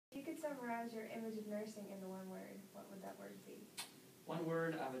summarize your image of nursing into one word, what would that word be? One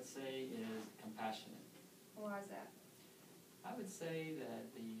word I would say is compassionate. Why is that? I would say that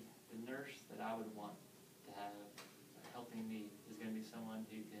the nurse that I would want to have helping me is going to be someone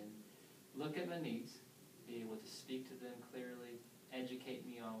who can look at my needs, be able to speak to them clearly, educate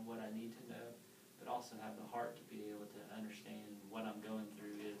me on what I need to know, but also have the heart to be able to understand what I'm going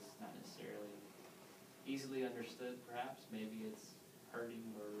through is not necessarily easily understood, perhaps. Maybe it's hurting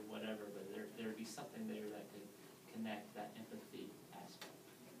or whatever, but there would be something there that could connect that empathy aspect.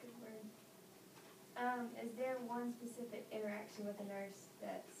 Good word. Is there one specific interaction with a nurse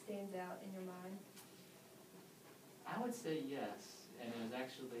that stands out in your mind? I would say yes, and it was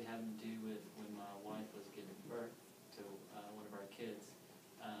actually having to do with when my wife was giving birth to one of our kids,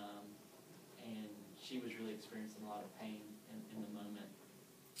 and she was really experiencing a lot of pain in the moment.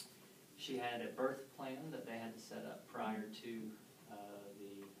 She had a birth plan that they had to set up prior to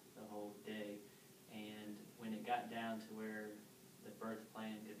the whole day, and when it got down to where the birth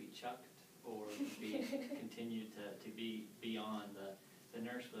plan could be chucked or be continued to be beyond, the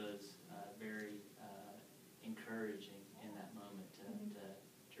nurse was very encouraging in that moment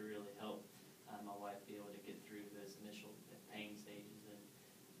to really help my wife be able to get through those initial pain stages. And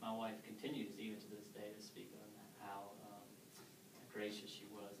my wife continues even to this day to speak on how gracious she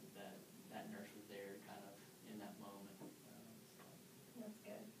was that nurse was there kind of in that moment. That's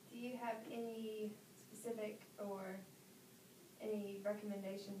good. Do you have any specific or any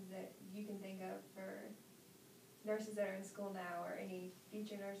recommendations that you can think of for nurses that are in school now or any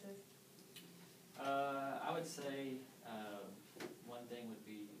future nurses? I would say one thing would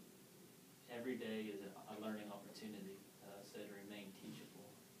be every day is a learning opportunity, so to remain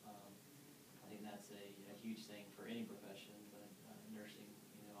teachable. I think that's a huge thing for any profession, but nursing,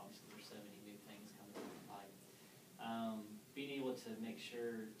 obviously there's so many new things coming down the pipe. Being able to make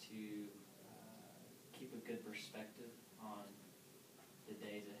sure to keep a good perspective on the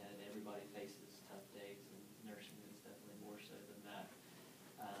days ahead. Everybody faces tough days, and nursing is definitely more so than that,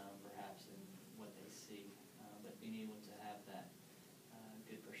 perhaps in what they see. But being able to have that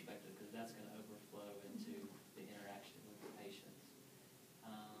good perspective, because that's going to overflow into the interaction with the patients.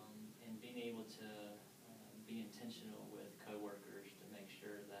 And being able to be intentional with coworkers to make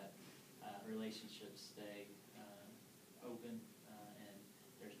sure that relationships stay open and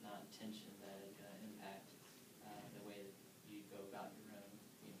there's not tension that is going to impact the way that you go about your own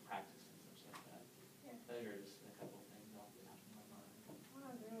practice and such like that. Yeah. Those are just a couple of things off the top of my mind.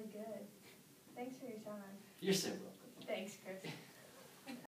 Wow, really good. Thanks for your time. You're so welcome.